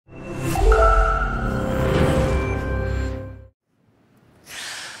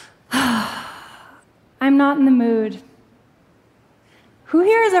I'm not in the mood. Who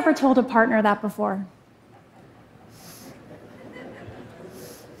here has ever told a partner that before?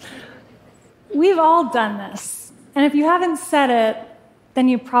 We've all done this, and if you haven't said it, then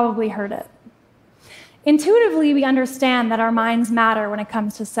you probably heard it. Intuitively, we understand that our minds matter when it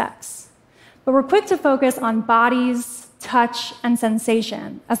comes to sex, but we're quick to focus on bodies, touch, and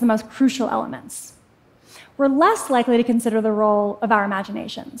sensation as the most crucial elements. We're less likely to consider the role of our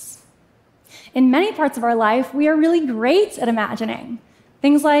imaginations. In many parts of our life, we are really great at imagining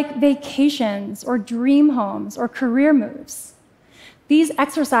things like vacations or dream homes or career moves. These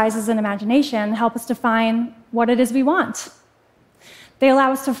exercises in imagination help us define what it is we want. They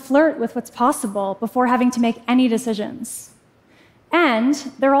allow us to flirt with what's possible before having to make any decisions. And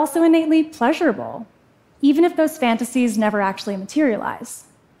they're also innately pleasurable, even if those fantasies never actually materialize.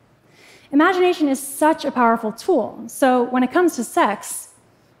 Imagination is such a powerful tool, so when it comes to sex,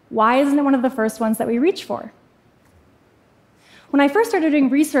 why isn't it one of the first ones that we reach for? When I first started doing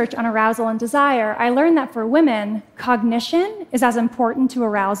research on arousal and desire, I learned that for women, cognition is as important to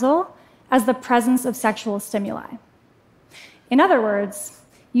arousal as the presence of sexual stimuli. In other words,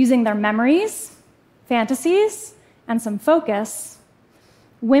 using their memories, fantasies, and some focus,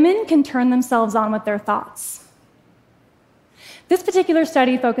 women can turn themselves on with their thoughts. This particular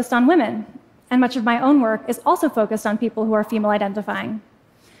study focused on women, and much of my own work is also focused on people who are female identifying.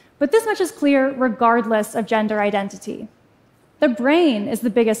 But this much is clear regardless of gender identity. The brain is the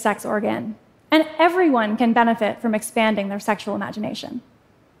biggest sex organ, and everyone can benefit from expanding their sexual imagination.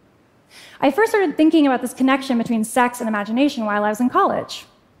 I first started thinking about this connection between sex and imagination while I was in college.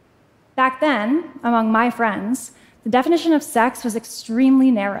 Back then, among my friends, the definition of sex was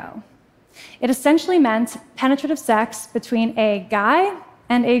extremely narrow. It essentially meant penetrative sex between a guy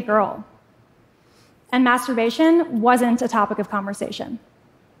and a girl. And masturbation wasn't a topic of conversation.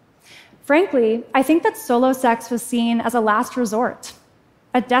 Frankly, I think that solo sex was seen as a last resort,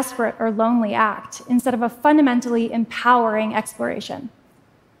 a desperate or lonely act, instead of a fundamentally empowering exploration.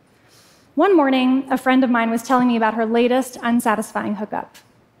 One morning, a friend of mine was telling me about her latest unsatisfying hookup.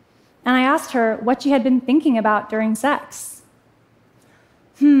 And I asked her what she had been thinking about during sex.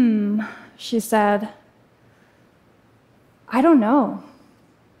 She said, I don't know.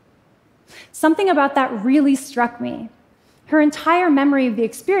 Something about that really struck me. Her entire memory of the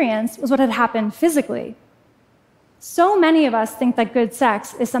experience was what had happened physically. So many of us think that good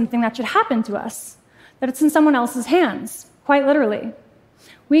sex is something that should happen to us, that it's in someone else's hands, quite literally.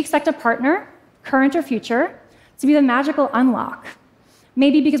 We expect a partner, current or future, to be the magical unlock,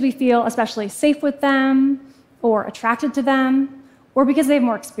 maybe because we feel especially safe with them, or attracted to them, or because they have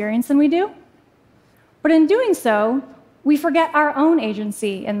more experience than we do. But in doing so, we forget our own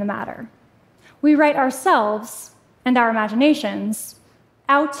agency in the matter. We write ourselves and our imaginations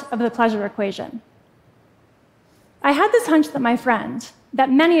out of the pleasure equation. I had this hunch that my friend, that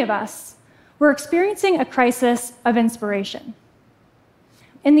many of us, were experiencing a crisis of inspiration.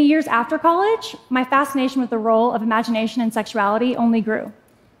 In the years after college, my fascination with the role of imagination and sexuality only grew.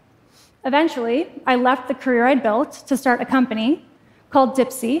 Eventually, I left the career I'd built to start a company called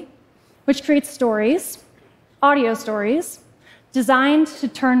Dipsea, which creates stories, audio stories, designed to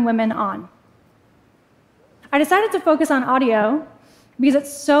turn women on. I decided to focus on audio because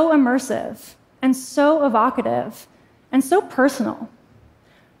it's so immersive and so evocative and so personal.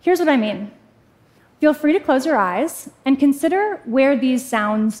 Here's what I mean. Feel free to close your eyes and consider where these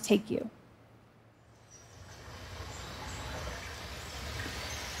sounds take you.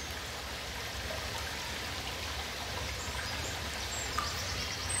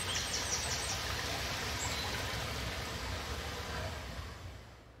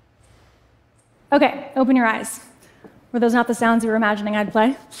 Okay, open your eyes. Were those not the sounds you were imagining I'd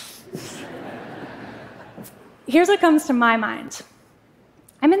play? Here's what comes to my mind.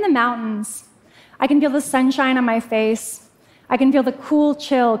 I'm in the mountains. I can feel the sunshine on my face. I can feel the cool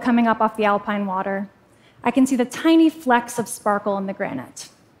chill coming up off the alpine water. I can see the tiny flecks of sparkle in the granite.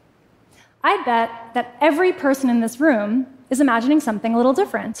 I bet that every person in this room is imagining something a little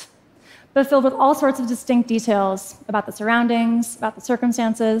different, but filled with all sorts of distinct details about the surroundings, about the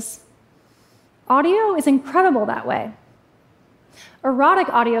circumstances. Audio is incredible that way. Erotic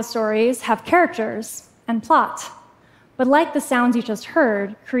audio stories have characters and plot, but like the sounds you just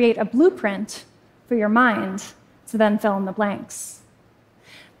heard, create a blueprint for your mind to then fill in the blanks.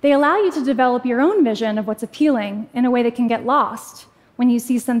 They allow you to develop your own vision of what's appealing in a way that can get lost when you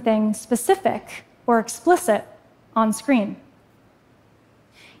see something specific or explicit on screen.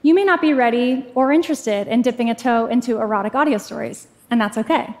 You may not be ready or interested in dipping a toe into erotic audio stories, and that's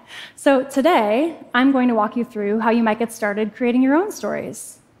okay. So today, I'm going to walk you through how you might get started creating your own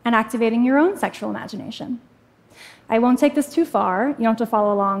stories and activating your own sexual imagination. I won't take this too far. You don't have to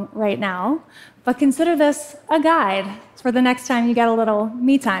follow along right now, but consider this a guide for the next time you get a little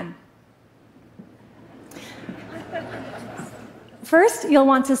me time. First, you'll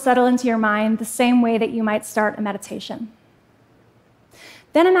want to settle into your mind the same way that you might start a meditation.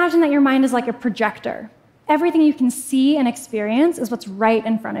 Then imagine that your mind is like a projector. Everything you can see and experience is what's right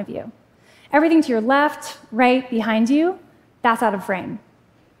in front of you. Everything to your left, right, behind you, that's out of frame.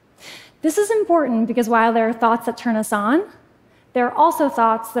 This is important because while there are thoughts that turn us on, there are also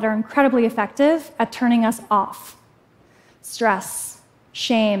thoughts that are incredibly effective at turning us off. Stress,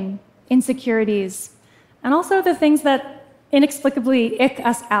 shame, insecurities, and also the things that inexplicably ick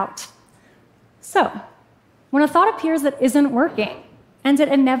us out. So, when a thought appears that isn't working, and it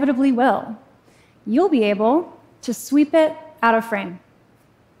inevitably will, you'll be able to sweep it out of frame.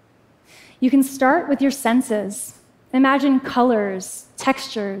 You can start with your senses. Imagine colors,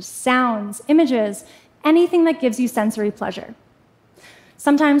 textures, sounds, images, anything that gives you sensory pleasure.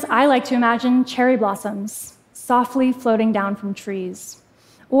 Sometimes I like to imagine cherry blossoms softly floating down from trees.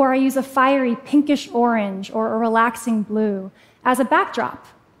 Or I use a fiery pinkish orange or a relaxing blue as a backdrop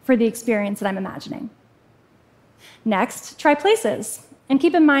for the experience that I'm imagining. Next, try places, and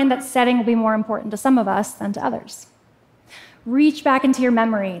keep in mind that setting will be more important to some of us than to others. Reach back into your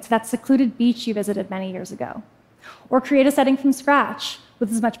memory to that secluded beach you visited many years ago, or create a setting from scratch with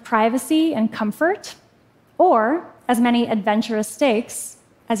as much privacy and comfort, or as many adventurous stakes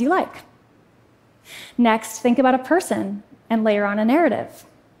as you like. Next, think about a person and layer on a narrative.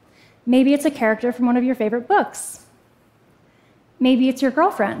 Maybe it's a character from one of your favorite books. Maybe it's your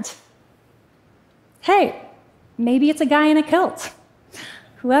girlfriend. Hey, maybe it's a guy in a kilt.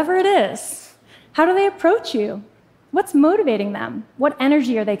 Whoever it is, how do they approach you? What's motivating them? What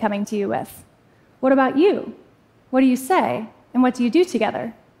energy are they coming to you with? What about you? What do you say? And what do you do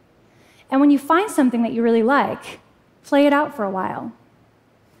together? And when you find something that you really like, play it out for a while.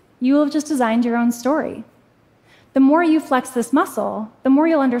 You will have just designed your own story. The more you flex this muscle, the more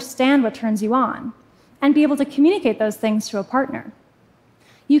you'll understand what turns you on and be able to communicate those things to a partner.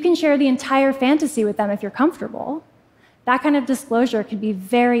 You can share the entire fantasy with them if you're comfortable. That kind of disclosure can be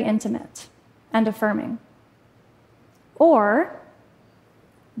very intimate and affirming. Or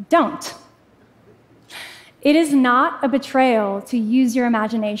don't. It is not a betrayal to use your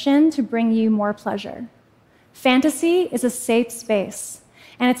imagination to bring you more pleasure. Fantasy is a safe space,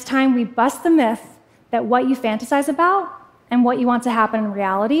 and it's time we bust the myth that what you fantasize about and what you want to happen in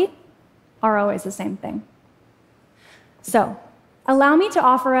reality are always the same thing. So, allow me to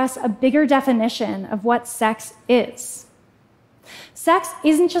offer us a bigger definition of what sex is. Sex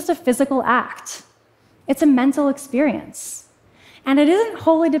isn't just a physical act. It's a mental experience. And it isn't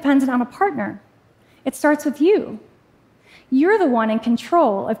wholly dependent on a partner. It starts with you. You're the one in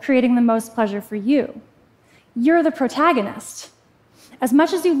control of creating the most pleasure for you. You're the protagonist. As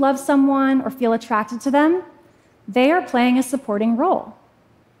much as you love someone or feel attracted to them, they are playing a supporting role,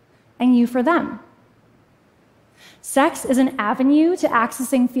 and you for them. Sex is an avenue to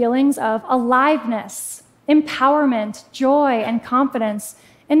accessing feelings of aliveness, empowerment, joy, and confidence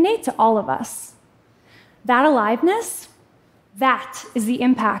innate to all of us. That aliveness, that is the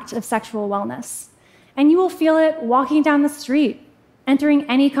impact of sexual wellness. And you will feel it walking down the street, entering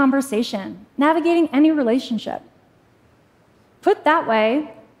any conversation, navigating any relationship. Put that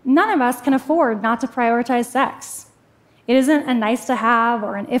way, none of us can afford not to prioritize sex. It isn't a nice to have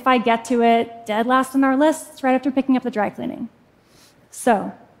or an if I get to it, dead last on our lists right after picking up the dry cleaning.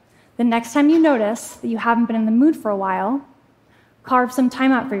 So, the next time you notice that you haven't been in the mood for a while, carve some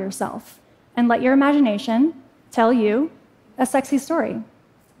time out for yourself and let your imagination tell you a sexy story.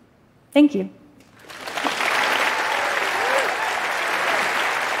 Thank you.